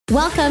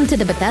Welcome to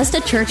the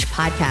Bethesda Church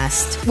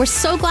Podcast. We're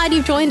so glad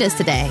you've joined us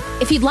today.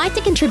 If you'd like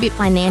to contribute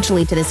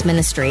financially to this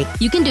ministry,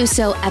 you can do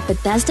so at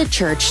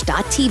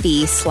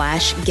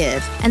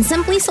BethesdaChurch.tv/give and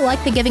simply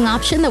select the giving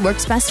option that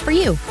works best for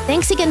you.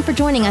 Thanks again for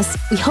joining us.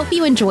 We hope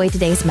you enjoy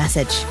today's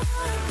message.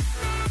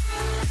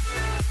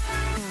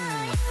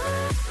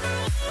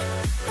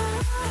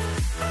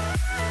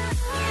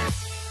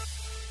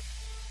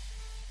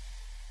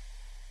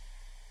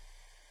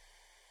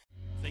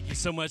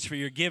 So much for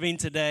your giving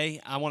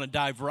today. I want to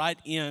dive right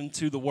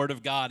into the Word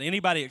of God.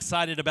 Anybody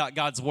excited about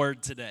God's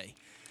Word today?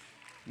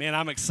 Man,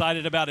 I'm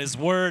excited about His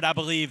Word. I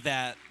believe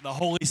that the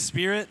Holy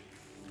Spirit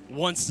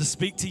wants to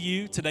speak to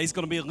you. Today's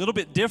going to be a little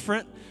bit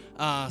different,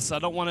 so I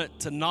don't want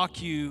it to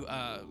knock you,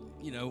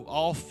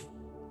 off,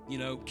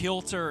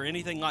 kilter or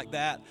anything like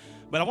that.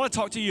 But I want to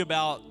talk to you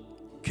about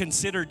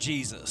Consider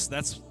Jesus.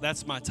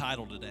 That's my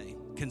title today.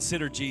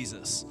 Consider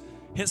Jesus.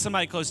 Hit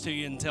somebody close to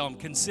you and tell them,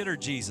 consider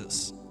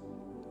Jesus.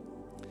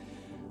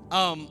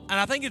 And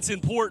I think it's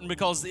important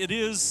because it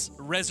is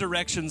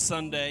Resurrection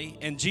Sunday,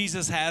 and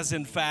Jesus has,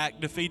 in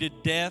fact, defeated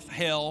death,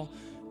 hell,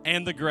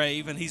 and the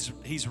grave, and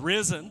he's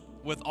risen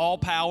with all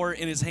power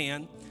in his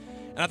hand.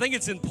 And I think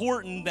it's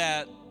important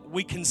that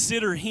we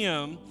consider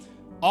him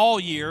all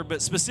year,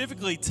 but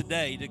specifically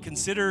today, to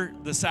consider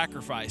the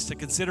sacrifice, to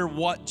consider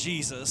what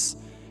Jesus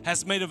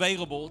has made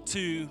available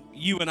to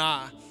you and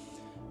I.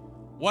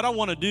 What I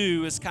want to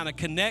do is kind of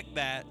connect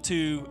that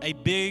to a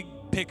big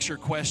picture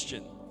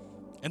question.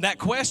 And that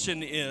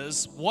question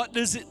is, what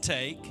does it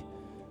take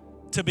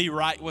to be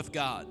right with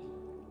God?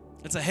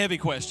 It's a heavy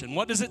question.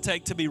 What does it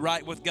take to be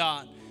right with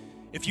God?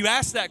 If you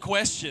ask that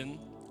question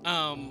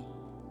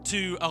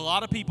to a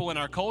lot of people in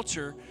our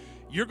culture,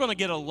 you're going to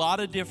get a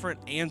lot of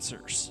different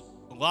answers.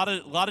 A lot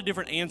of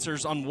different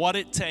answers on what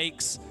it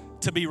takes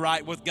to be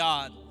right with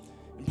God.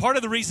 And part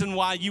of the reason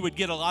why you would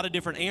get a lot of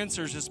different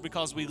answers is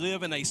because we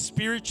live in a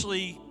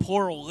spiritually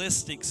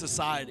pluralistic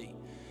society.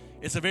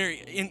 It's a very,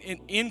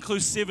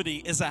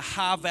 inclusivity is a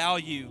high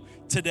value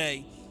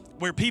today,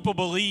 where people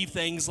believe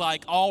things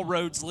like all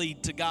roads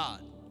lead to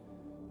God.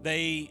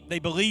 They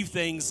believe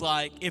things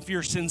like if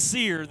you're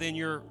sincere, then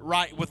you're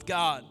right with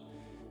God.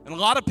 And a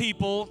lot of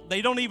people,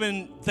 they don't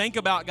even think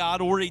about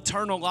God or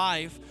eternal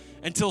life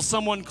until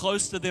someone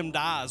close to them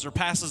dies or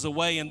passes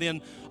away. And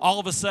then all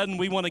of a sudden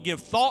we want to give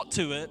thought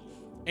to it.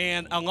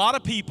 And a lot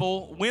of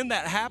people, when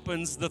that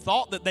happens, the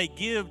thought that they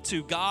give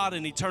to God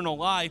and eternal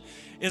life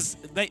is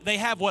they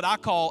have what I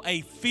call a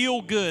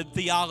feel-good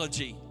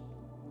theology.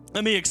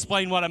 Let me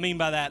explain what I mean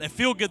by that. A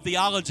feel-good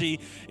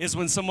theology is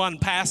when someone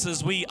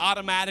passes, we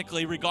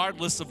automatically,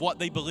 regardless of what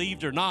they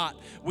believed or not,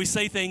 we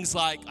say things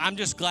like, I'm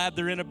just glad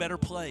they're in a better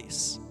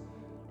place,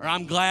 or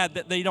I'm glad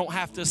that they don't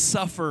have to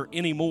suffer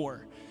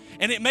anymore.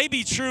 And it may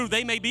be true,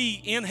 they may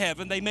be in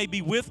heaven, they may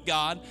be with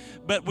God,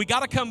 but we got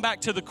to come back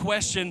to the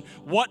question,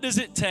 what does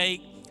it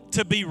take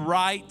to be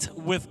right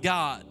with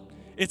God?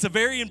 It's a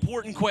very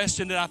important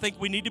question that I think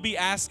we need to be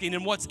asking.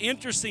 And what's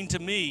interesting to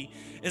me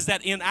is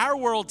that in our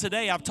world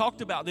today, I've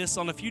talked about this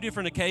on a few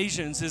different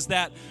occasions, is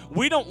that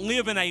we don't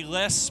live in a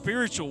less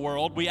spiritual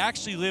world. We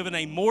actually live in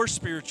a more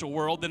spiritual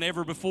world than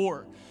ever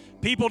before.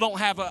 People don't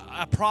have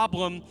a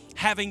problem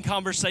having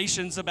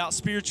conversations about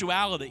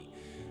spirituality.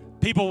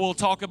 People will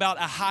talk about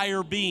a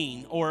higher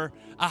being or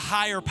a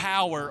higher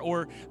power,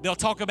 or they'll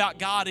talk about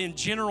God in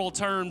general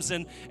terms,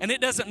 and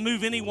it doesn't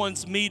move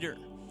anyone's meter.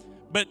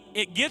 But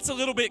it gets a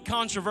little bit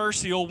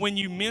controversial when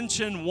you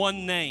mention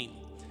one name,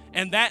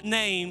 and that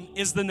name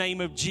is the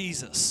name of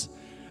Jesus.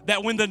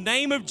 That when the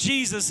name of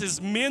Jesus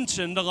is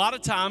mentioned, a lot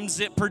of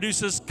times it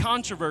produces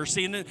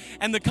controversy,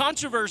 and the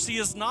controversy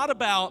is not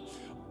about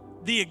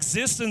the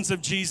existence of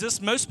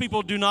Jesus. Most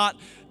people do not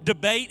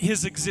debate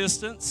his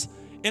existence.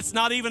 It's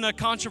not even a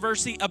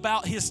controversy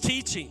about his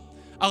teaching.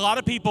 A lot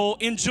of people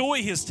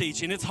enjoy his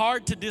teaching. It's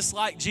hard to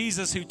dislike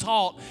Jesus, who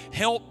taught,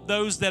 help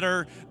those that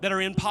are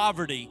in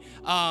poverty,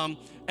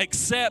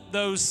 accept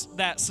those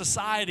that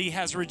society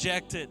has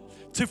rejected,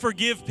 to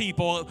forgive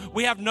people.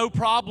 We have no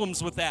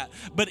problems with that.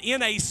 But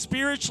in a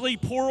spiritually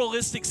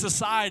pluralistic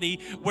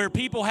society where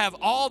people have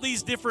all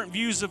these different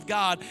views of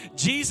God,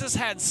 Jesus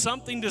had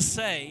something to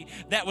say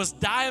that was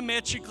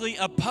diametrically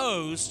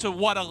opposed to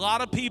what a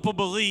lot of people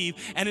believe,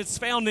 and it's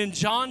found in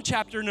John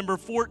chapter number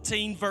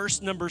 14,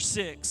 verse number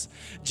 6.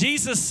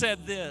 Jesus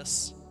said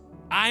this,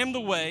 I am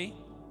the way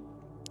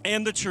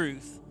and the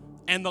truth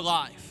and the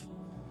life.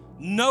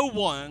 No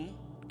one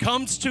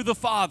comes to the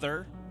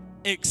Father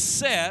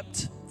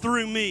except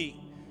through me.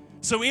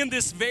 So in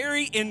this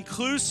very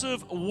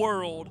inclusive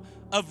world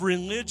of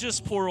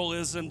religious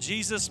pluralism,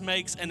 Jesus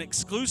makes an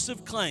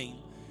exclusive claim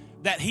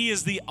that he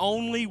is the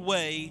only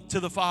way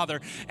to the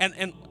Father.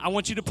 And I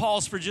want you to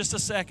pause for just a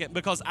second,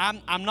 because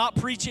I'm not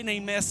preaching a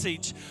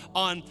message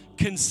on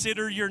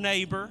consider your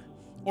neighbor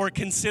or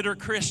consider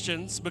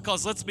Christians,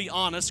 because let's be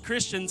honest,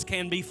 Christians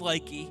can be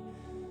flaky.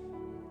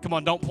 Come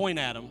on, don't point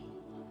at them.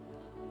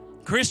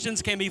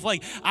 Christians can be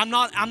flaky. I'm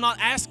not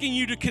asking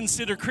you to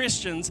consider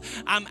Christians.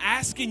 I'm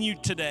asking you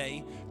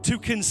today to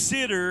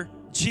consider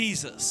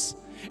Jesus.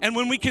 And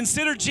when we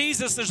consider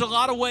Jesus, there's a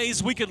lot of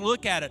ways we could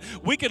look at it.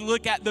 We could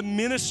look at the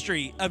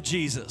ministry of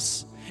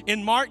Jesus.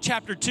 In Mark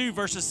chapter 2,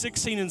 verses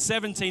 16 and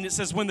 17, it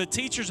says, when the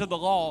teachers of the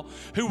law,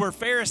 who were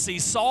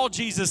Pharisees, saw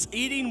Jesus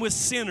eating with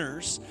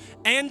sinners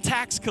and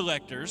tax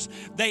collectors,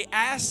 they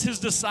asked his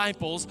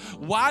disciples,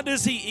 why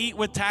does he eat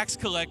with tax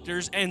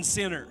collectors and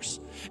sinners?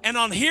 And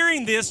on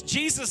hearing this,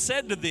 Jesus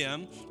said to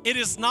them, it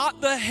is not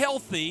the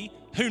healthy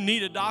who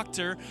need a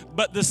doctor,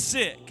 but the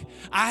sick.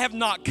 I have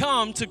not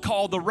come to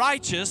call the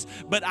righteous,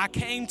 but I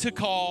came to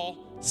call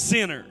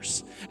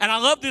sinners. And I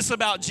love this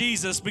about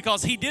Jesus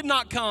because he did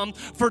not come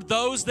for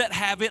those that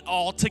have it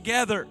all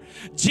together.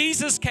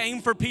 Jesus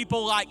came for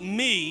people like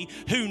me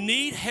who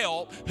need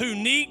help, who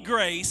need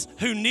grace,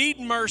 who need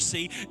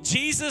mercy.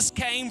 Jesus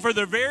came for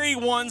the very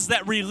ones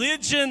that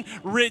religion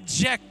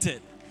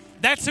rejected.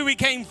 That's who he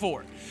came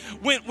for.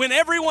 When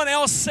everyone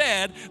else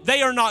said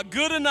they are not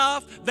good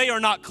enough, they are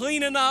not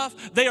clean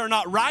enough, they are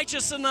not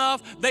righteous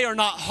enough, they are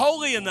not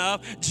holy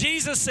enough,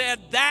 Jesus said,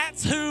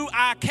 that's who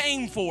I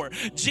came for.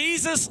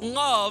 Jesus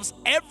loves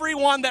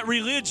everyone that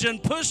religion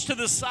pushed to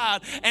the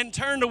side and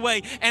turned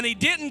away. And he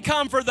didn't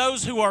come for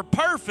those who are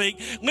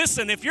perfect.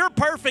 Listen, if you're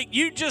perfect,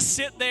 you just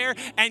sit there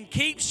and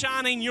keep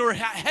shining your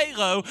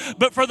halo.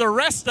 But for the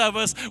rest of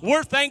us,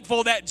 we're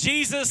thankful that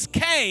Jesus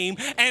came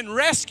and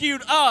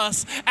rescued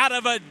us out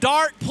of a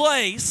dark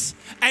place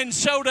and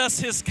showed us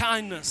his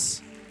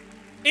kindness.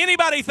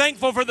 Anybody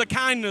thankful for the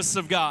kindness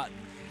of God,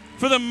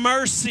 for the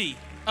mercy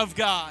of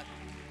God?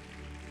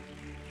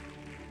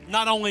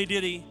 Not only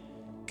did he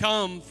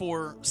come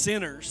for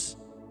sinners,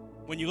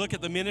 when you look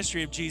at the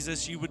ministry of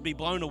Jesus, you would be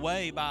blown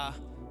away by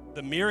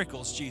the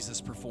miracles Jesus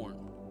performed.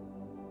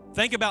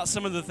 Think about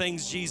some of the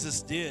things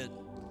Jesus did.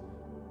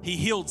 He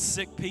healed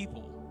sick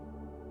people.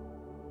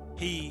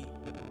 He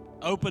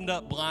opened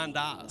up blind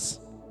eyes.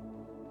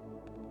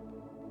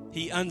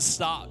 He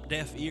unstopped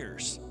deaf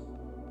ears.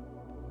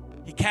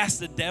 He cast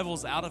the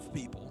devils out of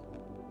people.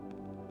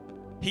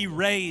 He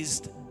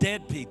raised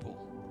dead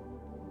people.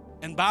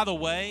 And by the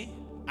way,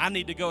 I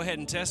need to go ahead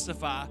and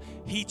testify,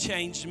 he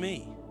changed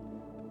me.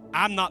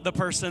 I'm not the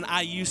person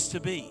I used to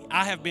be.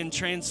 I have been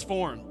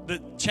transformed.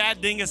 The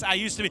Chad Dingess I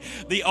used to be.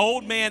 The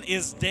old man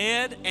is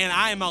dead and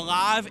I am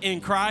alive in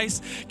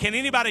Christ. Can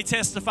anybody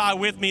testify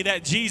with me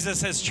that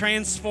Jesus has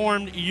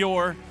transformed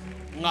your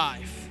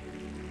life?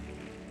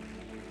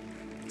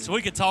 So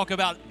we could talk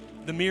about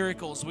the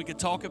miracles, we could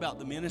talk about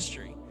the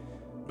ministry.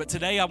 But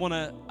today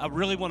I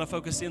really want to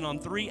focus in on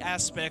three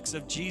aspects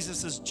of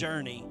Jesus'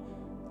 journey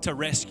to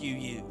rescue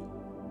you.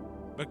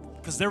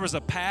 Because there was a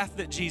path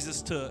that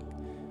Jesus took.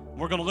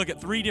 We're going to look at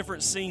three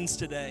different scenes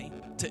today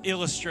to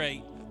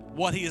illustrate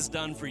what he has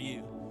done for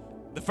you.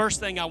 The first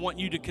thing I want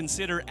you to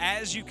consider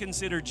as you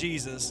consider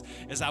Jesus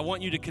is I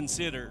want you to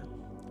consider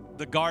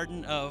the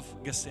Garden of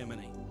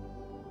Gethsemane.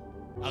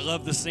 I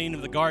love the scene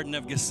of the Garden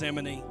of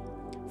Gethsemane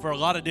for a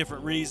lot of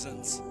different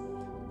reasons.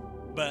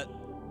 But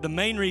the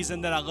main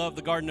reason that I love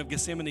the Garden of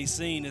Gethsemane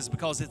scene is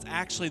because it's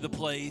actually the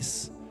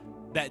place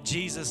that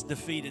Jesus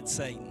defeated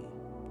Satan.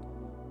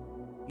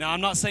 Now,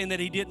 I'm not saying that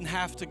he didn't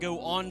have to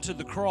go onto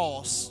the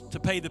cross to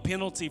pay the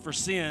penalty for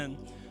sin,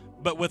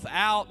 but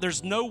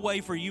there's no way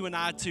for you and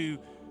I to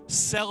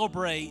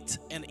celebrate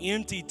an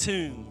empty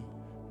tomb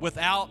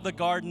without the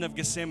Garden of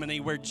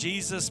Gethsemane, where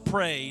Jesus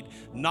prayed,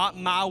 not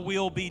my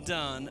will be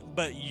done,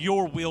 but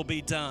your will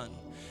be done.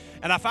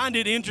 And I find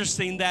it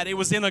interesting that it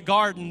was in a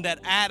garden that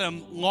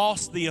Adam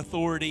lost the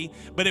authority,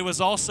 but it was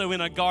also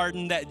in a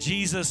garden that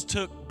Jesus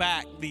took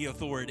back the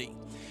authority.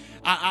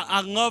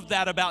 I love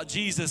that about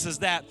Jesus, is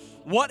that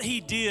what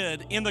he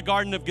did in the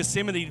Garden of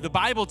Gethsemane, the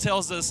Bible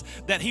tells us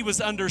that he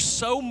was under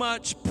so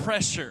much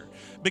pressure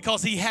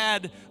because he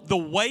had the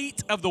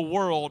weight of the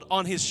world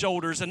on his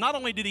shoulders. And not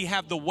only did he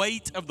have the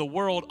weight of the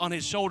world on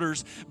his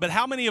shoulders, but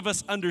how many of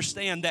us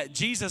understand that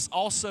Jesus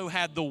also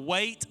had the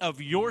weight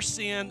of your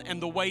sin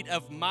and the weight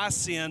of my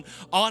sin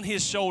on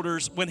his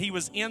shoulders when he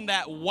was in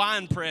that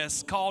wine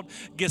press called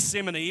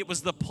Gethsemane? It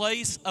was the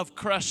place of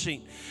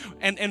crushing.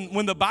 And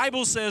when the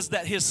Bible says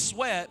that his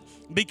sweat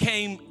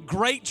became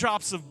great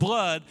drops of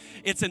blood,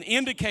 it's an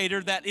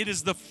indicator that it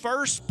is the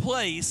first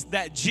place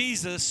that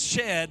Jesus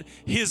shed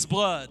his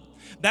blood.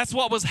 That's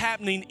what was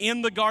happening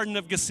in the Garden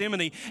of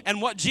Gethsemane.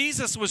 And what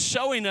Jesus was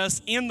showing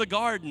us in the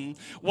garden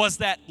was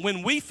that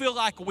when we feel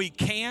like we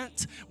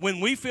can't, when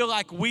we feel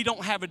like we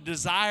don't have a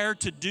desire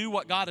to do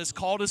what God has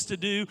called us to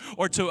do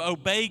or to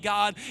obey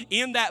God,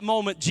 in that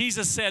moment,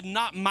 Jesus said,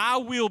 not my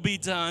will be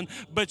done,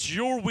 but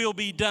your will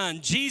be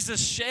done.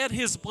 Jesus shed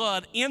his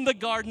blood in the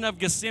Garden of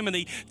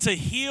Gethsemane to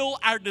heal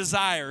our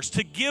desires,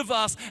 to give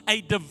us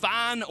a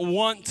divine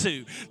want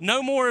to.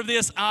 No more of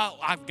this,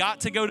 I've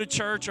got to go to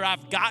church or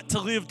I've got to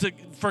live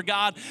for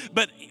God.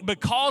 But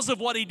because of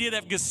what he did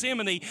at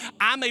Gethsemane,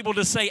 I'm able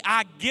to say,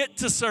 I get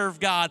to serve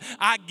God.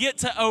 I get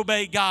to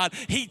obey God.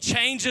 He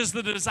changes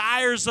the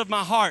desires of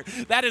my heart.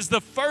 That is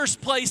the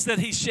first place that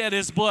he shed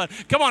his blood.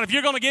 Come on, if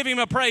you're going to give him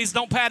a praise,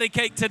 don't patty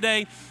cake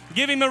today.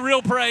 Give him a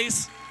real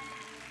praise.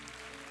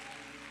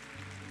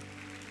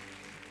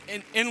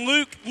 In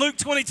Luke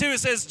 22, it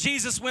says,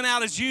 Jesus went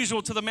out as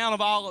usual to the Mount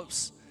of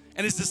Olives.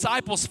 And his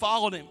disciples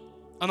followed him.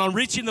 And on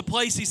reaching the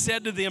place, he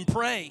said to them,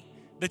 "Pray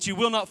that you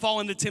will not fall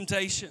into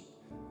temptation."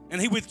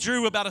 And he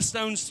withdrew about a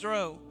stone's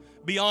throw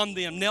beyond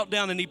them, knelt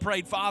down, and he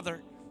prayed,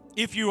 "Father,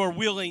 if you are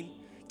willing,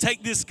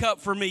 take this cup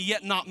from me,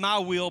 yet not my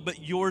will,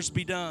 but yours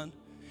be done."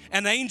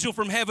 An angel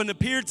from heaven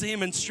appeared to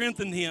him and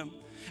strengthened him.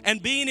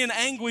 And being in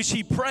anguish,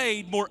 he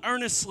prayed more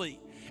earnestly,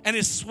 and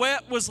his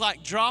sweat was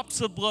like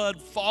drops of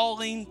blood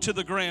falling to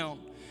the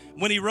ground.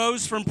 When he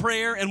rose from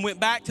prayer and went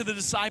back to the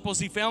disciples,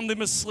 he found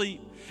them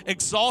asleep,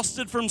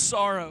 exhausted from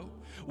sorrow.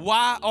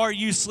 "Why are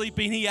you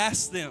sleeping?" he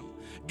asked them.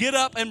 "Get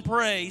up and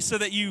pray so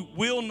that you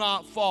will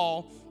not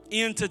fall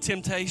into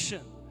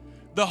temptation."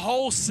 The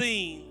whole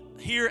scene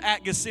here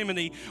at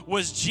Gethsemane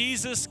was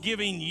Jesus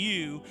giving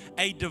you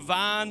a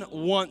divine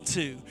want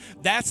to.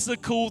 That's the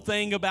cool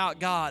thing about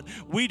God.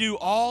 We do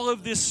all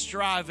of this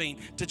striving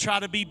to try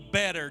to be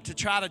better, to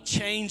try to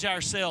change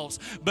ourselves.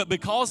 But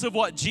because of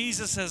what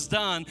Jesus has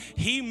done,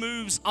 he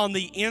moves on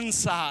the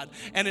inside.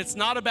 And it's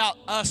not about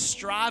us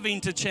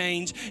striving to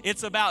change.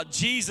 It's about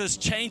Jesus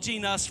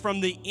changing us from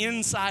the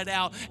inside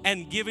out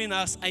and giving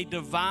us a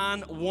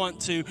divine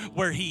want to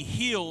where he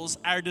heals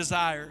our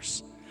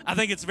desires. I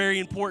think it's very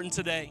important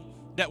today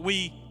that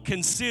we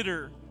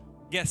consider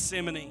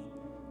Gethsemane.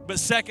 But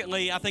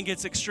secondly, I think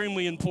it's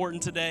extremely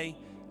important today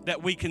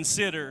that we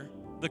consider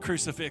the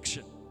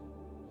crucifixion.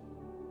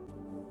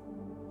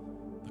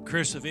 The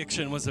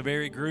crucifixion was a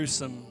very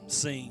gruesome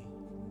scene.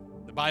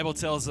 The Bible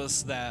tells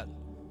us that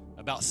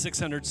about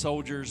 600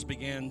 soldiers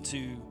began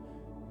to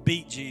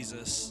beat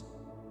Jesus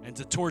and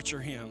to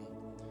torture him.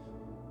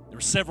 There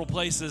were several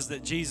places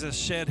that Jesus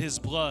shed his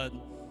blood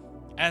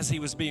as he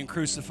was being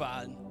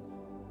crucified.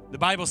 The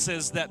Bible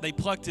says that they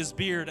plucked his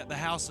beard at the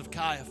house of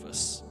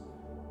Caiaphas.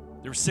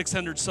 There were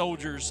 600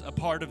 soldiers a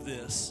part of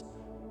this.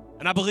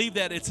 And I believe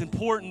that it's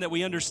important that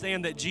we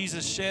understand that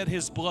Jesus shed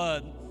his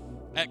blood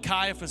at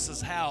Caiaphas'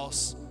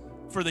 house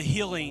for the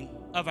healing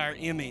of our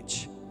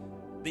image.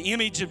 The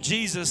image of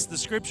Jesus, the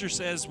scripture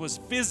says, was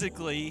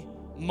physically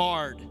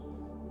marred.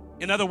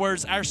 In other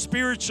words, our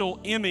spiritual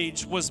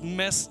image was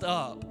messed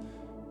up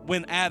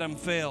when Adam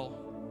fell.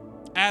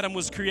 Adam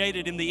was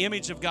created in the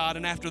image of God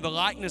and after the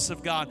likeness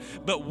of God.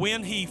 But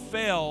when he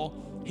fell,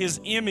 his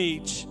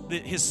image,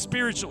 his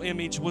spiritual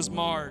image was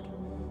marred.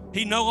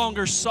 He no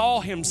longer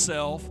saw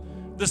himself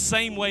the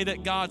same way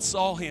that God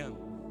saw him.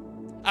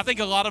 I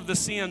think a lot of the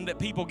sin that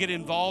people get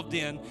involved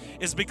in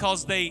is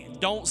because they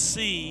don't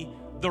see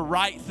the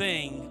right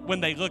thing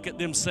when they look at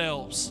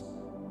themselves.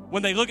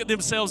 When they look at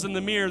themselves in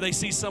the mirror, they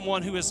see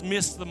someone who has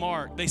missed the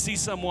mark. They see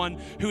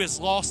someone who has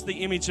lost the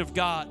image of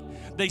God.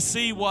 They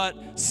see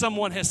what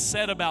someone has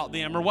said about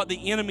them or what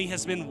the enemy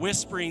has been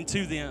whispering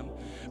to them.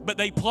 But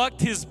they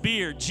plucked his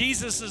beard.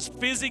 Jesus'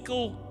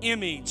 physical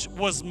image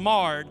was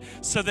marred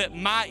so that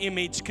my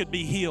image could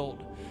be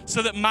healed,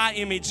 so that my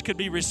image could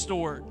be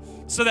restored.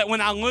 So that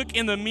when I look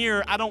in the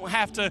mirror, I don't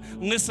have to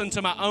listen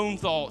to my own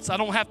thoughts. I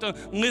don't have to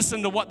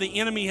listen to what the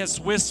enemy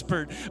has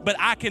whispered, but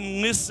I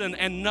can listen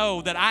and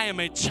know that I am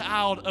a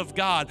child of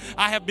God.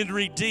 I have been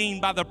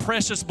redeemed by the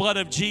precious blood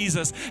of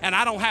Jesus, and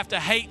I don't have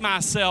to hate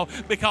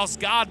myself because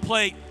God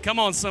paid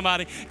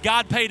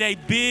a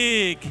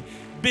big,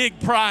 big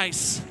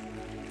price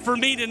for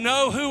me to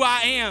know who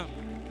I am.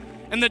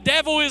 And the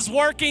devil is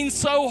working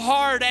so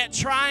hard at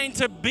trying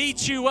to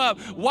beat you up.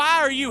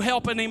 Why are you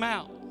helping him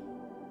out?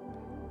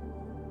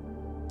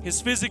 His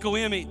physical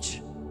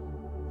image.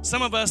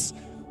 Some of us,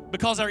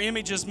 because our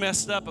image is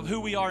messed up of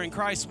who we are in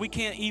Christ, we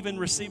can't even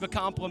receive a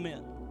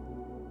compliment.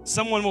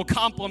 Someone will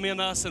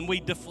compliment us and we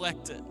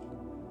deflect it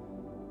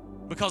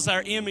because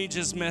our image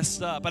is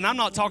messed up. And I'm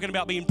not talking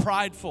about being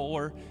prideful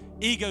or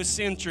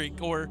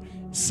egocentric or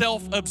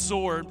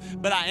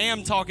self-absorbed, but I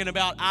am talking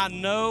about I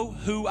know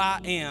who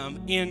I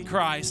am in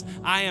Christ.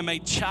 I am a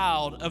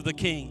child of the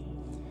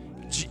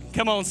King.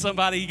 Come on,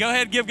 somebody. Go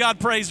ahead and give God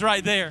praise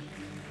right there.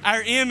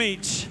 Our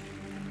image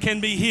can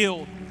be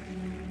healed.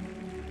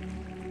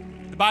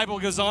 The Bible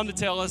goes on to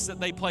tell us that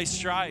they placed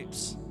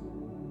stripes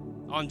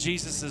on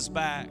Jesus'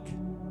 back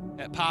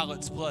at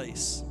Pilate's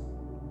place.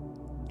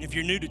 If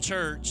you're new to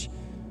church,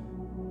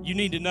 you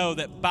need to know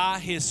that by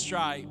his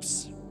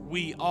stripes,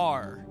 we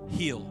are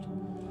healed.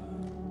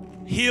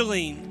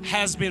 Healing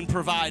has been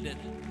provided.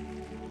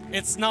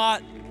 It's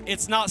not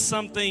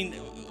something,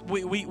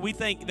 we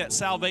think that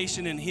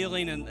salvation and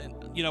healing and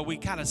we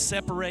kind of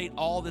separate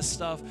all this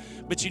stuff,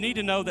 but you need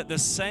to know that the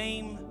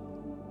same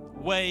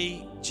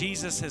way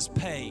Jesus has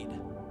paid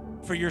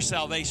for your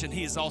salvation,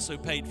 he has also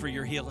paid for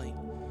your healing.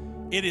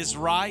 It is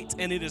right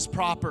and it is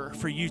proper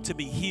for you to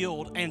be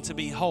healed and to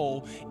be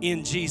whole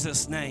in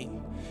Jesus'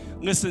 name.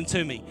 Listen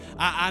to me.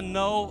 I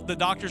know the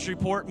doctor's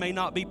report may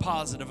not be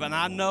positive, and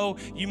I know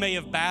you may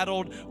have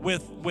battled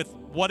with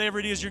whatever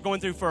it is you're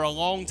going through for a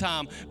long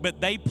time, but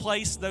they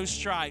placed those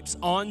stripes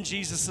on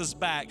Jesus's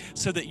back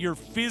so that your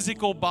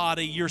physical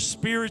body, your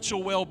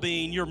spiritual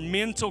well-being, your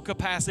mental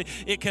capacity,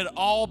 it could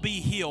all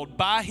be healed.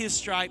 By his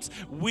stripes,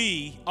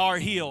 we are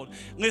healed.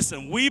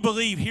 Listen, we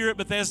believe here at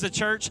Bethesda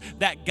Church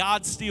that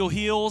God still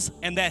heals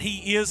and that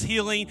he is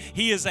healing.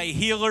 He is a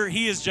healer.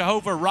 He is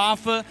Jehovah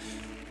Rapha.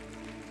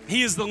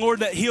 He is the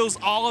Lord that heals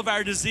all of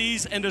our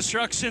disease and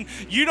destruction.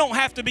 You don't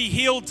have to be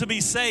healed to be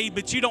saved,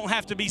 but you don't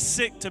have to be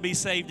sick to be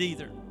saved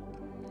either.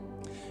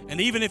 And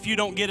even if you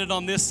don't get it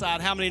on this side,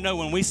 how many know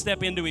when we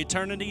step into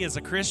eternity as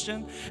a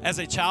Christian, as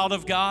a child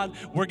of God,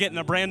 we're getting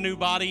a brand new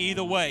body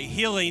either way.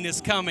 Healing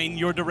is coming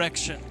your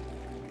direction.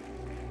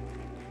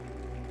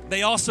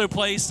 They also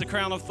placed the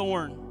crown of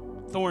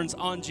thorns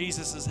on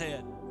Jesus'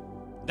 head.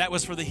 That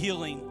was for the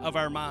healing of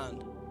our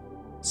mind.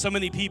 So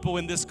many people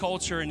in this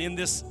culture and in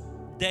this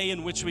day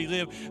in which we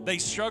live, they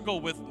struggle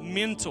with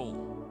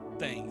mental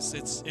things.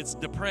 It's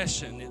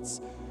depression, it's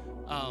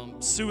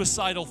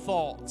suicidal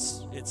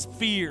thoughts, it's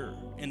fear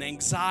and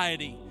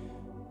anxiety.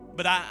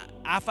 But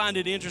I find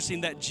it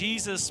interesting that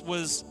Jesus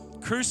was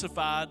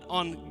crucified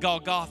on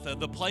Golgotha,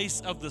 the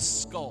place of the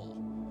skull.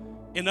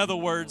 In other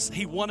words,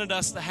 he wanted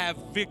us to have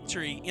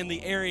victory in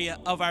the area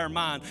of our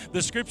mind.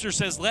 The scripture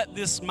says, let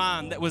this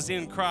mind that was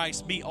in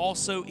Christ be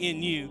also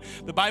in you.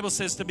 The Bible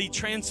says to be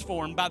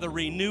transformed by the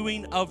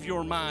renewing of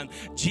your mind.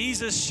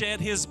 Jesus shed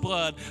his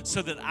blood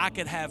so that I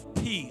could have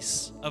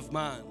peace of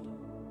mind.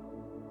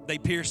 They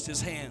pierced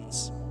his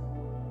hands.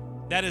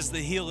 That is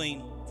the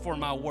healing for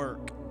my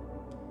work.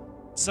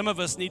 Some of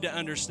us need to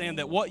understand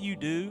that what you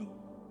do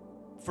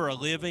for a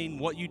living,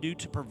 what you do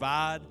to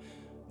provide,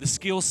 the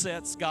skill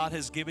sets God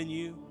has given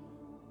you,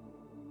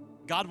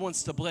 God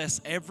wants to bless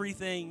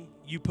everything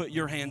you put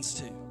your hands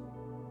to.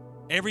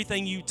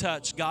 Everything you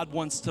touch, God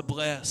wants to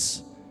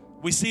bless.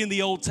 We see in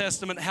the Old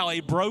Testament how a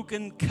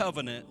broken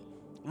covenant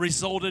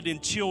resulted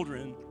in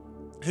children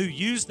who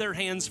used their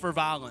hands for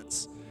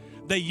violence.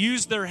 They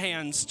used their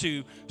hands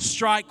to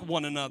strike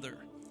one another.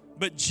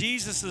 But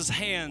Jesus'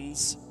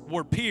 hands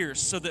were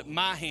pierced so that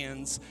my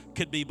hands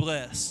could be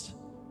blessed.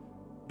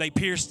 They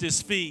pierced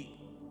his feet.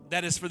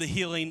 That is for the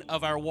healing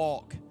of our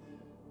walk.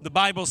 The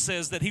Bible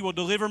says that he will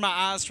deliver my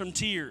eyes from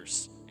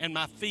tears and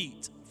my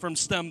feet from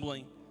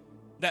stumbling.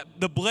 That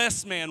the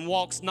blessed man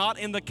walks not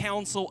in the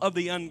counsel of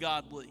the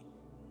ungodly.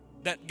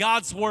 That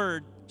God's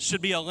word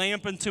should be a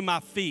lamp unto my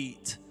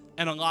feet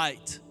and a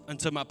light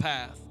unto my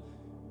path.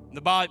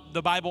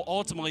 The Bible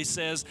ultimately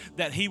says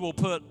that he will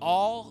put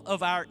all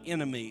of our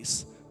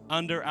enemies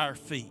under our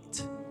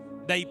feet.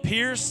 They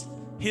pierced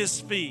his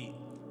feet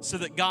so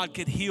that God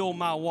could heal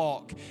my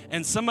walk.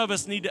 And some of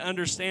us need to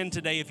understand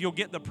today, if you'll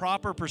get the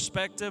proper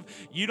perspective,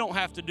 you don't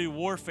have to do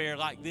warfare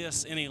like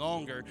this any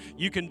longer.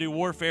 You can do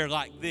warfare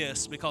like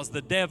this because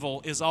the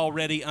devil is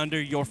already under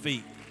your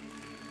feet.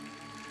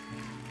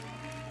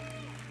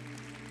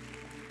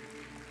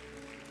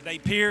 They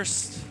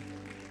pierced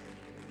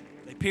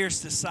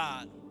his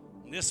side.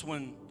 This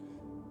one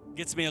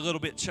gets me a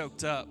little bit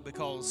choked up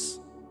because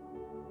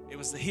it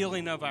was the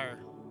healing of our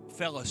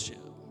fellowship.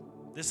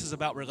 This is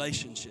about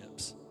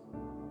relationships.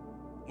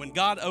 When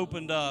God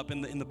opened up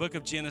in the book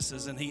of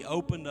Genesis and he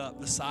opened up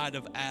the side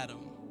of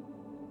Adam,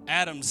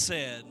 Adam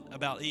said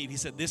about Eve, he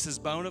said, this is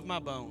bone of my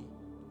bone,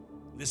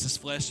 this is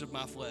flesh of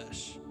my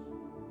flesh.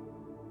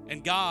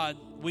 And God,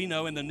 we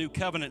know in the new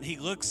covenant, he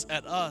looks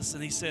at us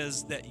and he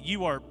says that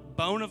you are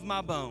bone of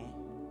my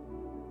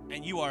bone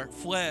and you are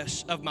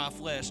flesh of my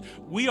flesh.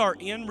 We are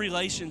in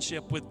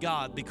relationship with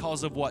God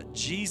because of what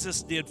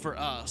Jesus did for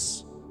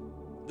us.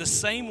 The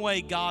same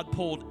way God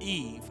pulled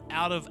Eve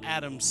out of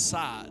Adam's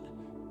side,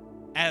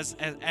 as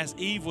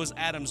Eve was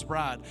Adam's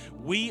bride,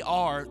 we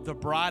are the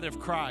bride of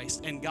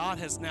Christ, and God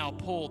has now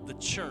pulled the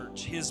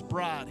church, his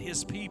bride,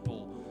 his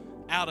people,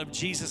 out of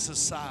Jesus'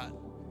 side.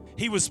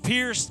 He was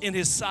pierced in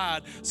his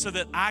side so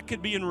that I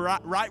could be in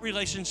right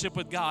relationship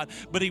with God,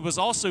 but he was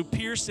also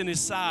pierced in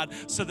his side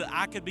so that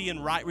I could be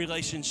in right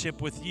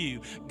relationship with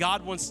you.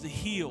 God wants to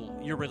heal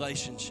your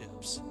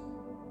relationships.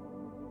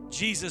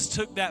 Jesus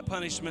took that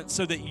punishment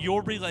so that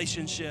your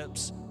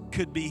relationships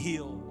could be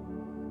healed.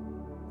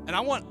 And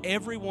I want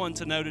everyone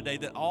to know today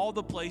that all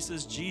the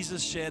places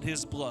Jesus shed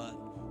his blood,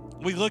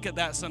 we look at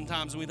that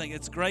sometimes and we think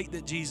it's great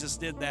that Jesus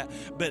did that,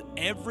 but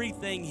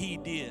everything he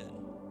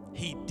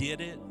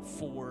did it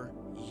for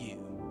you.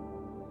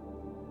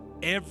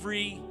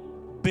 Every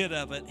bit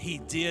of it he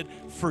did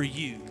for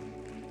you.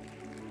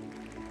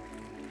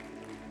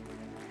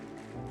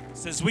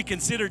 So as we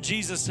consider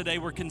Jesus today,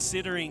 we're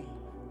considering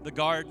the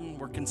garden,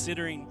 we're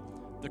considering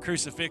the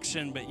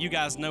crucifixion, but you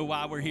guys know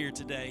why we're here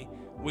today.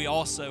 We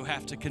also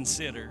have to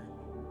consider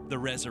the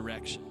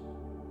resurrection.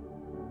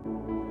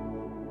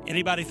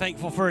 Anybody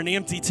thankful for an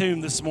empty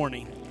tomb this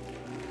morning?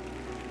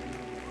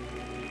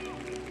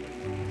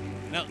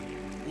 Now,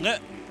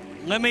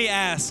 let me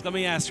ask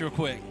real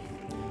quick.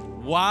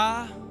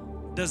 Why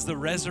does the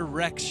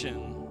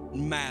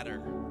resurrection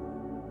matter?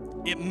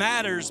 It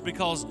matters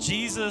because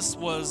Jesus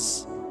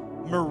was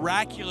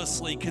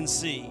miraculously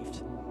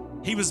conceived.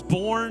 He was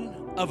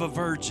born of a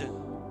virgin.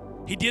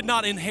 He did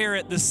not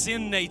inherit the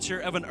sin nature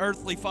of an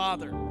earthly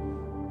father.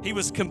 He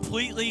was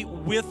completely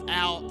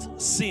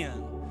without sin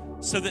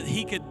so that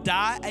he could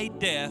die a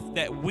death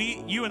that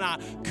you and I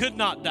could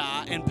not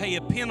die and pay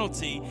a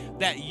penalty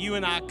that you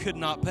and I could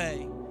not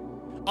pay.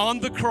 On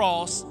the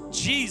cross,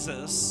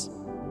 Jesus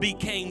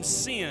became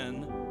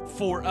sin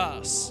for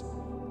us,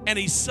 and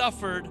he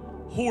suffered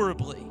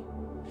horribly.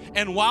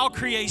 And while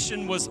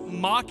creation was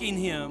mocking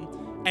him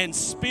and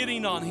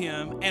spitting on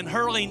him and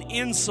hurling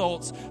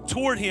insults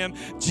toward him,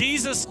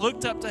 Jesus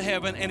looked up to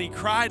heaven and he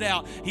cried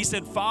out. He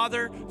said,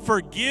 Father,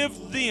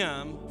 forgive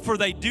them, for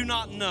they do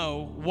not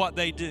know what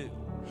they do.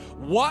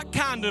 What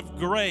kind of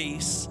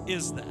grace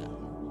is that?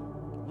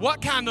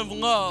 What kind of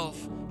love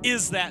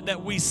is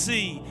that we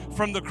see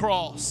from the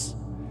cross?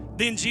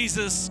 Then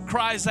Jesus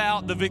cries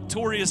out the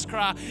victorious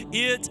cry,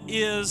 it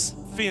is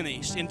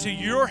finished. Into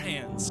your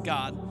hands,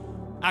 God,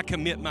 I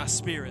commit my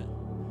spirit.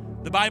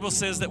 The Bible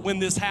says that when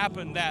this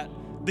happened, that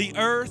the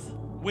earth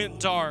went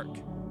dark,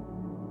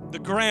 the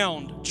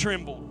ground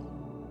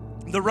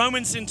trembled. The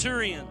Roman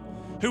centurion,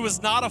 who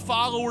was not a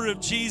follower of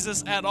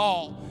Jesus at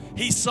all,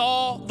 he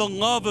saw the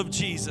love of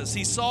Jesus.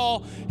 He saw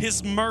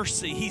his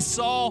mercy. He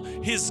saw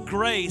his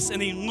grace.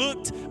 And he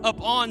looked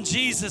upon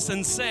Jesus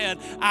and said,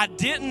 I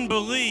didn't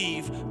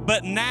believe,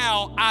 but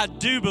now I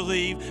do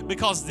believe,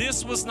 because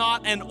this was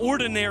not an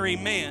ordinary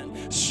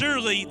man.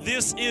 Surely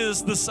this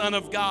is the Son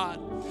of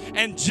God.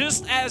 And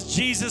just as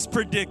Jesus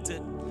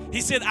predicted, he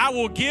said, I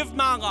will give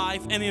my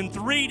life, and in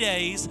 3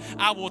 days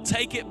I will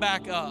take it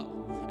back up.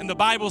 And the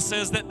Bible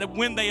says that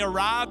when they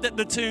arrived at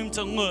the tomb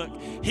to look,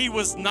 he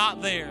was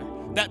not there,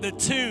 that the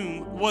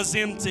tomb was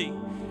empty.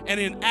 And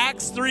in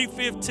Acts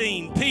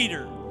 3:15,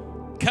 Peter,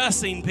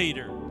 cussing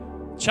Peter,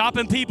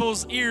 chopping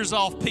people's ears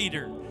off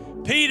Peter,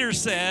 Peter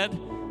said,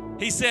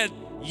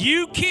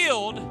 you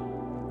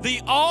killed the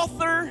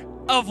author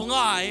of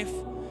life,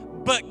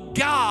 but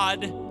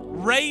God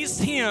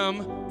raised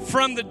him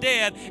from the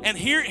dead. And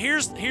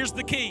here's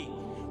the key.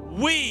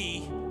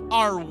 We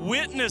are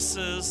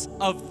witnesses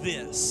of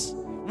this.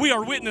 We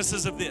are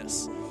witnesses of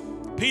this.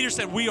 Peter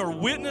said, we are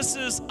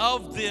witnesses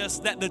of this,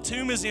 that the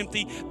tomb is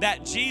empty,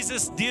 that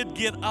Jesus did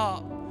get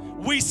up.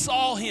 We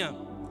saw him.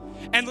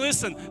 And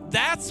listen,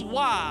 that's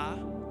why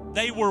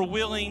they were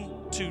willing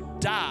to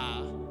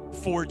die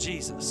for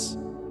Jesus,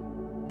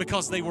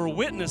 because they were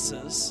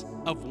witnesses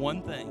of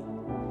one thing.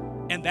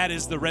 And that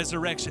is the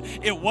resurrection.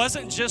 It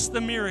wasn't just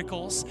the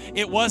miracles.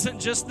 It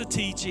wasn't just the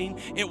teaching.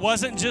 It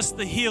wasn't just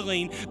the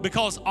healing,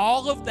 because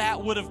all of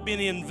that would have been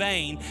in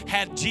vain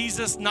had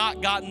Jesus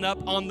not gotten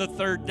up on the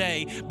third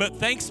day. But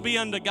thanks be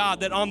unto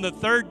God that on the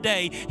third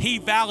day, he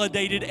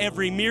validated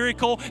every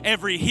miracle,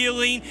 every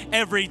healing,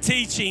 every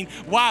teaching.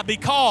 Why?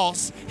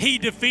 Because he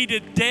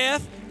defeated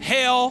death,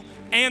 hell,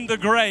 and the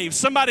grave.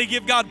 Somebody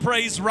give God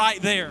praise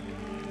right there.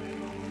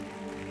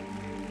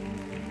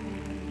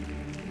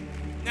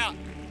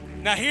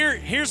 Now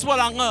here's what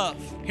I love.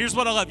 Here's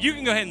what I love. You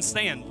can go ahead and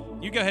stand.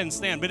 You go ahead and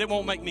stand, but it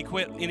won't make me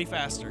quit any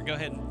faster. Go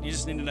ahead. You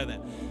just need to know that.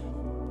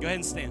 Go ahead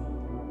and stand.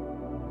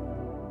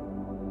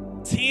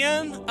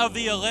 10 of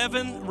the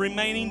 11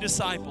 remaining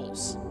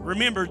disciples.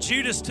 Remember,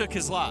 Judas took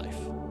his life.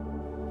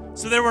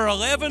 So there were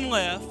 11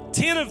 left.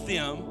 10 of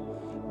them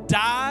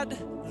died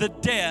the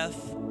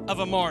death of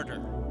a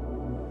martyr.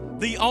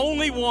 The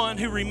only one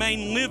who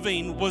remained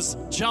living was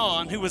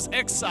John, who was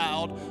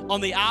exiled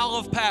on the Isle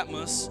of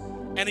Patmos,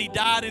 and he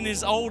died in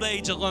his old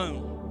age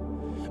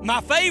alone. My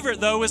favorite,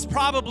 though, is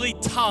probably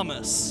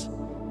Thomas.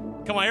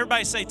 Come on,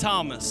 everybody say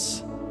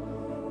Thomas.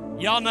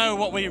 Y'all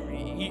know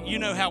you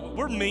know how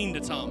we're mean to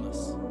Thomas.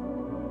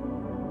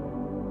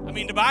 I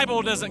mean, the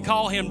Bible doesn't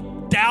call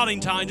him Doubting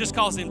Thomas, it just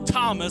calls him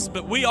Thomas,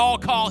 but we all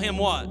call him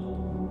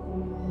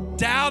what?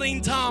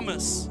 Doubting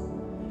Thomas.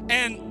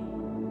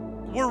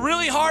 And we're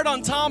really hard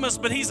on Thomas,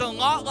 but he's a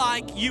lot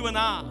like you and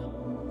I,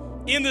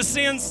 in the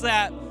sense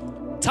that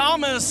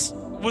Thomas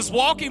was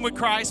walking with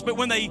Christ, but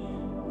when they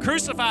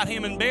crucified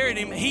him and buried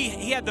him,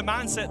 he had the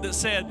mindset that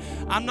said,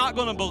 I'm not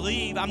going to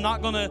believe, I'm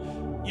not going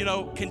to,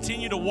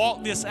 continue to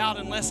walk this out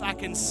unless I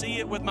can see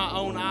it with my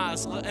own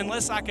eyes,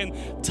 unless I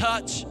can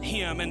touch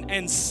him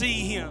and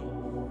see him.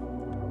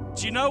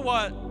 Do you know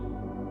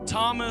what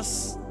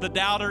Thomas, the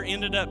doubter,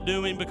 ended up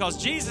doing? Because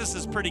Jesus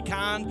is pretty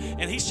kind,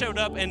 and he showed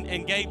up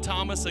and gave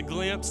Thomas a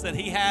glimpse that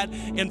he had,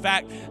 in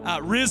fact,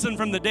 risen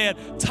from the dead.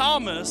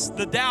 Thomas,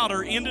 the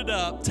doubter, ended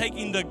up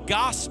taking the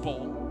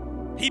gospel.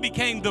 He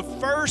became the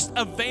first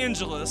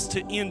evangelist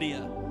to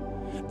India.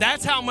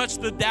 That's how much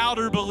the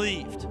doubter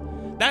believed.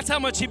 That's how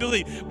much he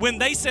believed. When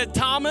they said,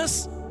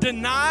 Thomas,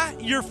 deny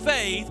your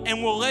faith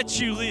and we'll let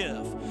you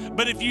live.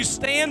 But if you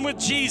stand with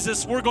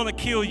Jesus, we're going to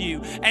kill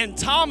you. And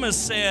Thomas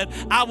said,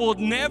 I will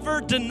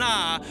never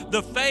deny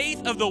the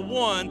faith of the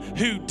one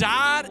who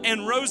died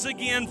and rose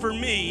again for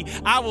me.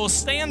 I will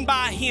stand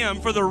by him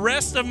for the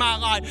rest of my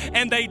life.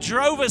 And they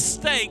drove a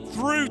stake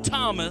through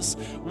Thomas.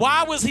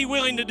 Why was he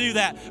willing to do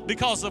that?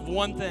 Because of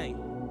one thing: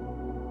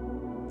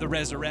 the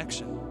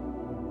resurrection.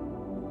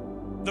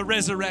 The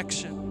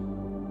resurrection.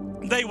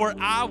 They were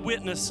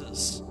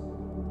eyewitnesses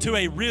to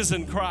a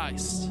risen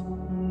Christ.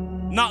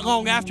 Not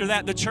long after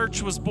that, the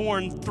church was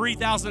born.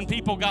 3,000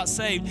 people got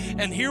saved.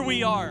 And here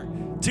we are,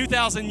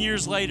 2,000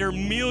 years later,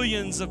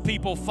 millions of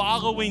people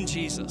following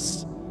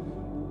Jesus.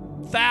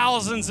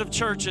 Thousands of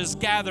churches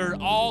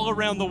gathered all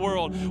around the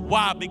world.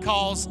 Why?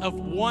 Because of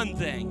one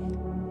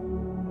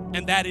thing,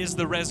 and that is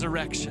the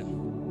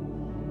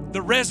resurrection.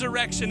 The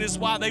resurrection is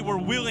why they were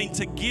willing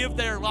to give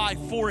their life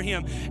for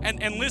him.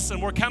 And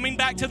listen, we're coming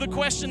back to the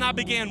question I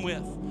began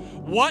with.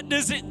 What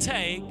does it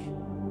take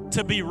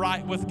to be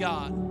right with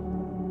God?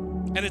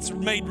 And it's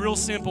made real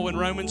simple in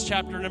Romans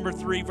chapter number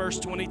 3, verse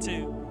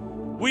 22.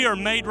 We are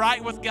made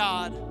right with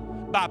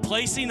God by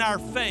placing our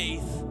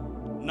faith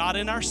not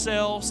in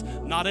ourselves,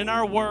 not in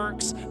our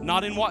works,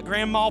 not in what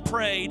grandma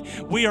prayed.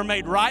 We are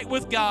made right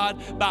with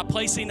God by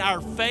placing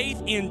our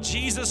faith in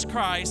Jesus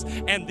Christ.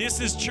 And this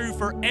is true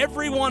for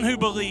everyone who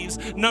believes,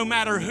 no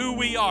matter who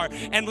we are.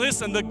 And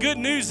listen, the good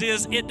news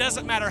is it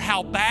doesn't matter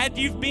how bad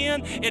you've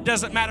been. It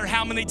doesn't matter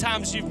how many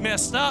times you've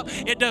messed up.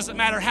 It doesn't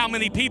matter how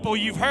many people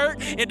you've hurt.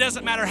 It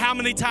doesn't matter how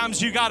many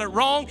times you got it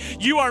wrong.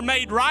 You are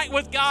made right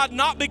with God,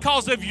 not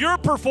because of your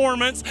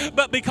performance,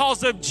 but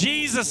because of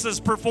Jesus's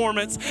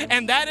performance.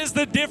 And that is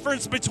the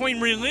difference between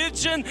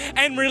religion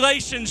and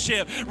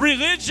relationship.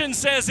 Religion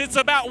says it's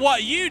about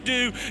what you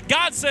do.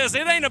 God says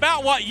it ain't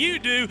about what you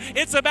do.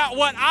 It's about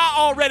what I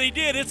already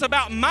did. It's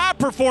about my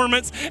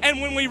performance. And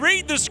when we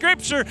read the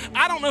scripture,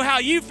 I don't know how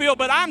you feel,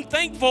 but I'm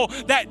thankful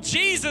that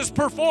Jesus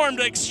performed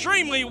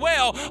extremely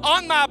well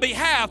on my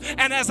behalf.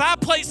 And as I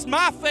place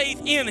my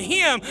faith in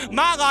him,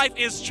 my life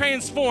is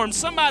transformed.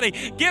 Somebody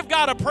give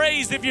God a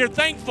praise if you're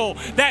thankful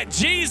that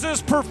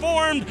Jesus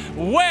performed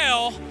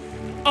well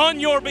on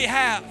your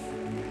behalf.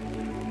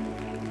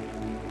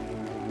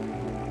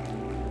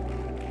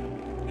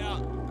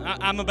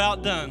 I'm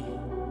about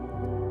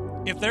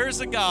done. If there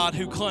is a God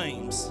who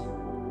claims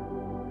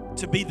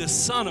to be the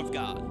Son of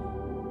God,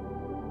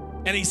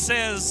 and he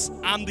says,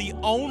 I'm the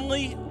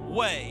only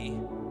way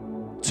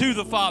to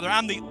the Father,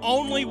 I'm the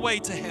only way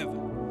to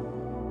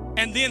heaven,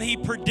 and then he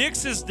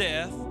predicts his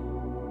death,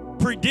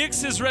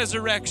 predicts his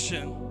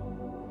resurrection,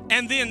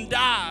 and then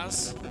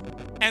dies,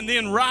 and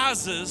then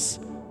rises,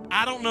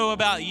 I don't know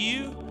about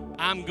you,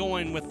 I'm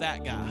going with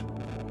that guy.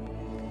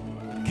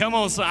 Come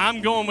on, son,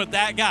 I'm going with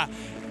that guy.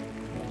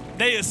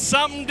 There is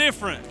something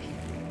different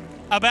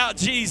about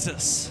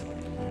Jesus.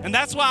 And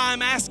that's why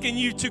I'm asking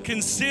you to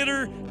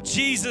consider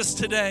Jesus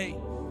today.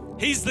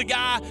 He's the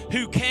guy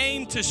who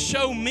came to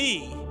show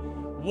me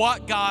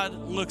what God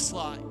looks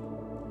like.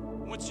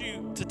 I want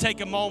you to take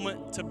a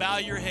moment to bow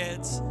your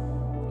heads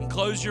and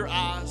close your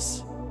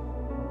eyes.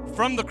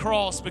 From the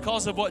cross,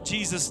 because of what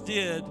Jesus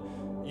did,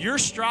 your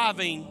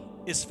striving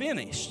is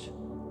finished.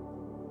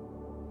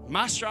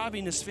 My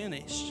striving is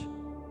finished.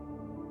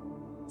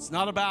 It's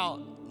not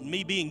about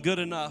me being good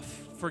enough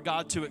for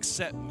God to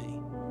accept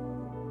me.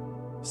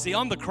 See,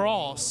 on the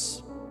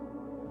cross,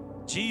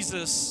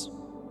 Jesus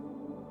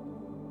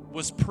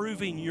was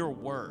proving your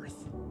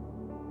worth.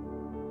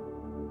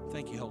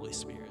 Thank you, Holy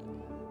Spirit.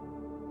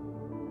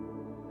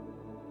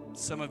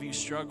 Some of you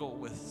struggle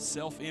with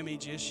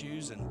self-image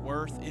issues and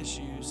worth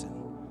issues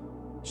and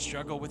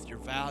struggle with your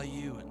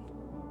value.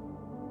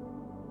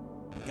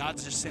 And God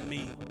just sent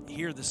me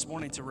here this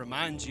morning to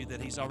remind you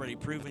that he's already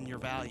proven your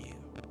value.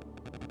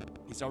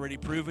 He's already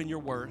proven your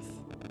worth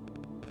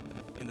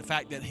in the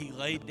fact that he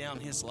laid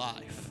down his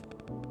life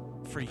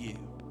for you.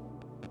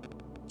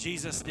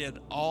 Jesus did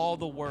all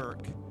the work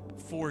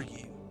for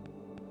you.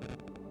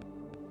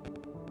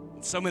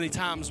 So many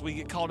times we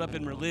get caught up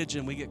in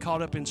religion, we get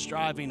caught up in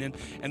striving,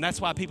 and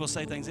that's why people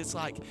say things. It's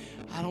like,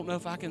 I don't know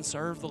if I can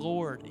serve the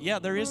Lord. Yeah,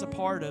 there is a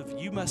part of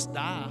you must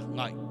die.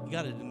 Like, you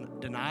got to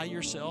deny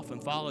yourself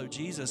and follow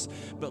Jesus.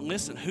 But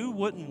listen, who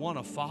wouldn't want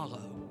to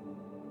follow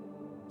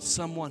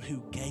someone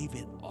who gave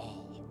it all?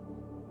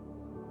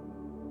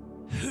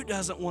 Who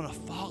doesn't want to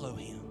follow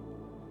him?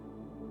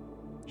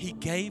 He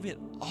gave it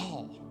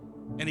all.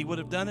 And he would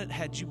have done it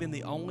had you been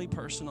the only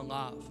person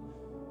alive.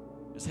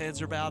 His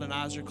heads are bowed and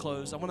eyes are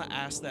closed. I want to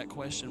ask that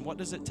question. What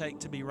does it take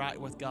to be right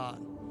with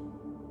God?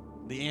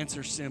 The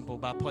answer's simple: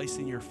 by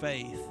placing your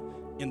faith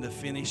in the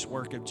finished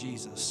work of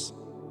Jesus.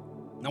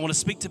 And I want to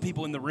speak to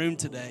people in the room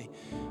today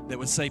that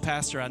would say,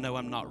 Pastor, I know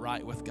I'm not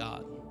right with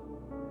God.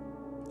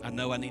 I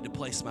know I need to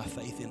place my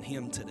faith in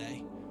him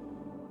today.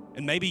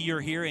 And maybe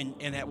you're here and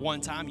at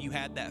one time you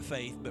had that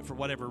faith, but for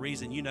whatever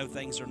reason, you know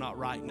things are not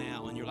right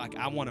now. And you're like,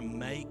 I want to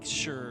make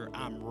sure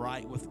I'm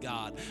right with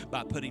God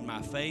by putting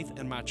my faith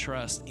and my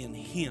trust in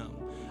him.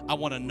 I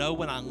want to know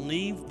when I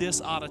leave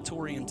this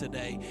auditorium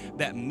today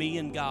that me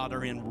and God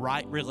are in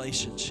right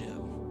relationship.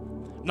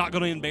 I'm not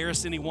going to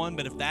embarrass anyone,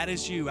 but if that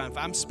is you, if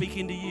I'm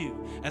speaking to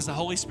you, as the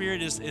Holy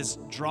Spirit is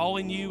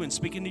drawing you and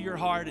speaking to your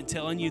heart and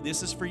telling you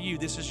this is for you,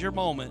 this is your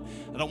moment.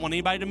 I don't want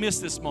anybody to miss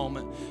this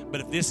moment,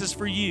 but if this is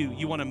for you,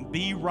 you want to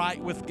be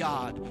right with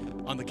God,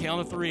 on the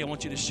count of 3, I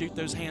want you to shoot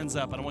those hands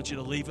up, and I want you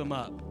to leave them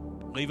up.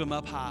 Leave them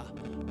up high.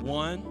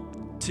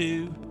 1,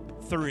 2,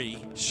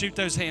 3. Shoot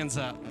those hands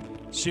up.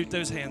 Shoot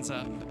those hands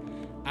up.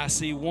 I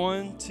see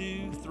 1,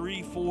 2,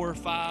 3, 4,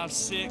 5,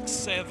 6,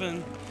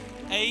 7,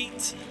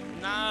 8,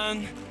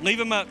 9, leave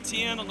them up,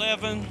 10,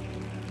 11.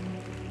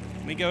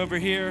 Let me go over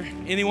here.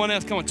 Anyone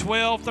else? Come on,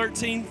 12,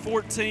 13,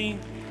 14.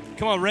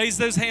 Come on, raise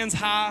those hands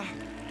high.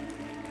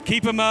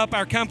 Keep them up.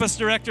 Our compass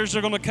directors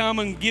are going to come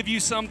and give you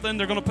something.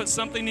 They're going to put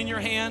something in your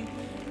hand.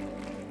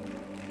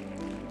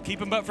 Keep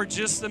them up for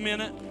just a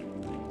minute.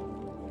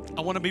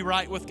 I want to be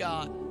right with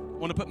God.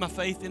 want to put my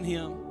faith in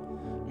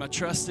Him, my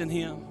trust in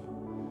Him.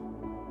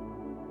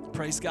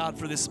 Praise God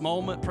for this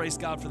moment. Praise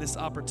God for this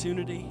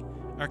opportunity.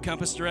 Our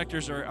Compass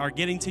directors are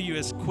getting to you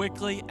as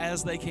quickly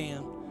as they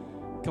can.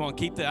 Come on,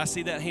 keep that. I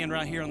see that hand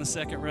right here on the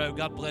second row.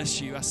 God bless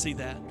you. I see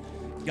that.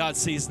 God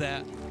sees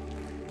that.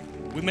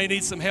 We may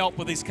need some help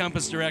with these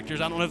Compass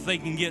directors. I don't know if they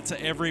can get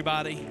to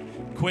everybody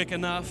quick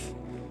enough.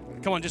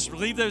 Come on, just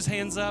leave those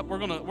hands up. We're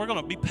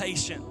gonna be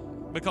patient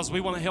because we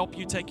want to help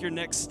you take your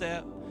next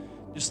step.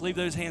 Just leave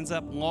those hands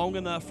up long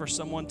enough for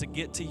someone to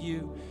get to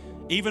you.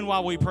 Even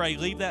while we pray,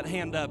 leave that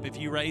hand up if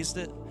you raised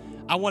it.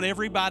 I want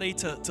everybody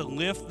to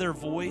lift their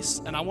voice,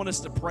 and I want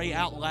us to pray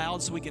out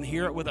loud so we can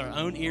hear it with our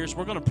own ears.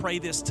 We're going to pray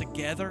this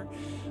together.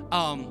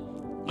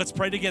 Let's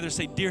pray together.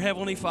 Say, Dear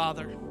Heavenly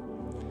Father,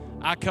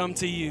 I come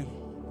to you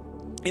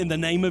in the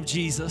name of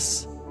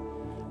Jesus.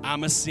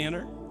 I'm a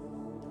sinner.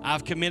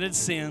 I've committed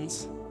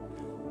sins.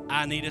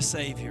 I need a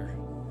Savior.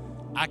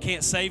 I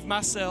can't save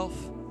myself,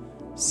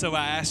 so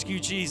I ask you,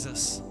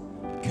 Jesus,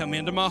 come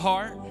into my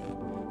heart.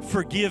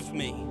 Forgive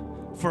me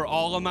for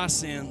all of my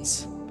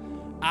sins.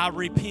 I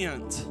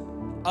repent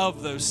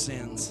of those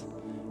sins,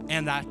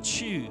 and I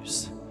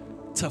choose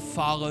to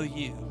follow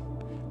you.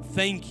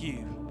 Thank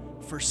you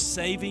for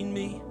saving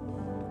me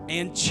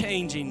and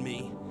changing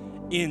me.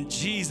 In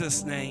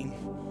Jesus' name,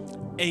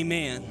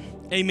 amen.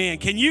 Amen.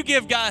 Can you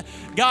give God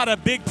a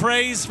big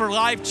praise for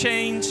life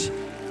change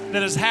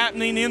that is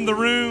happening in the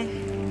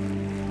room?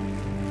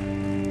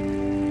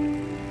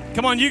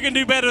 Come on, you can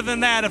do better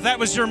than that. If that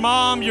was your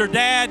mom, your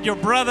dad, your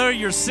brother,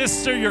 your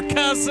sister, your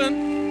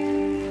cousin,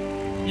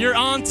 your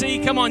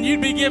auntie, come on,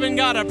 you'd be giving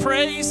God a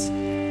praise.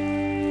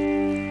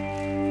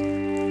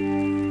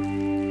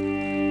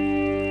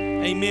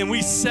 Amen.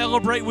 We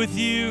celebrate with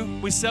you.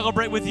 We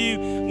celebrate with you.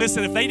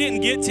 Listen, if they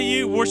didn't get to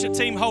you, worship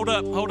team, hold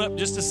up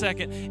just a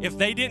second. If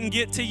they didn't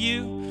get to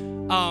you,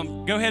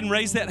 go ahead and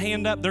raise that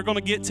hand up. They're going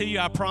to get to you,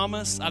 I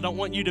promise. I don't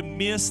want you to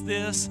miss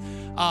this.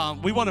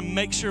 We want to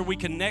make sure we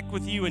connect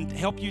with you and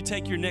help you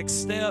take your next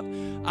step.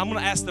 I'm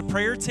going to ask the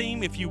prayer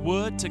team, if you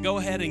would, to go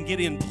ahead and get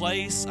in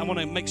place. I want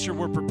to make sure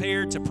we're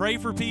prepared to pray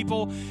for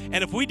people.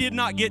 And if we did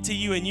not get to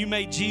you and you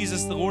made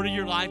Jesus the Lord of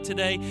your life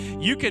today,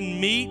 you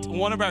can meet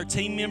one of our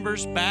team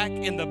members back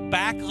in the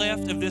back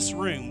left of this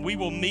room. We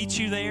will meet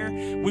you there.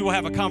 We will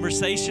have a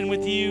conversation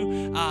with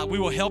you. We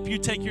will help you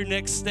take your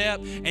next step.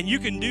 And you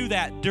can do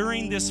that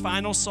during this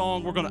final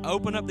song. We're going to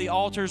open up the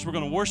altars. We're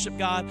going to worship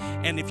God.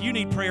 And if you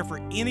need prayer for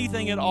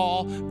anything at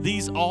all,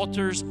 these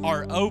altars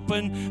are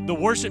open. The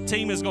worship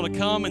team is going to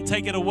come and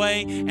take it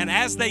away. And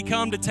as they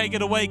come to take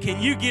it away,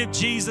 can you give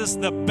Jesus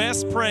the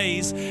best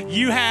praise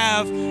you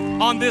have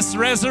on this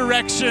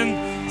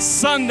Resurrection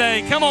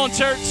Sunday? Come on,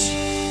 church.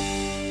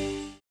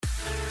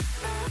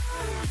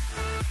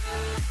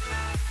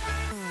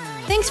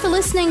 Thanks for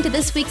listening to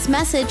this week's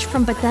message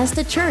from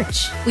Bethesda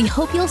Church. We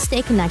hope you'll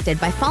stay connected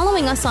by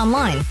following us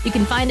online. You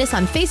can find us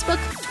on Facebook,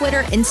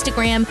 Twitter,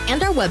 Instagram,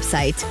 and our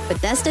website,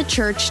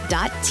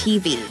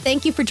 BethesdaChurch.tv.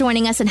 Thank you for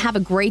joining us and have a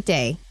great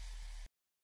day.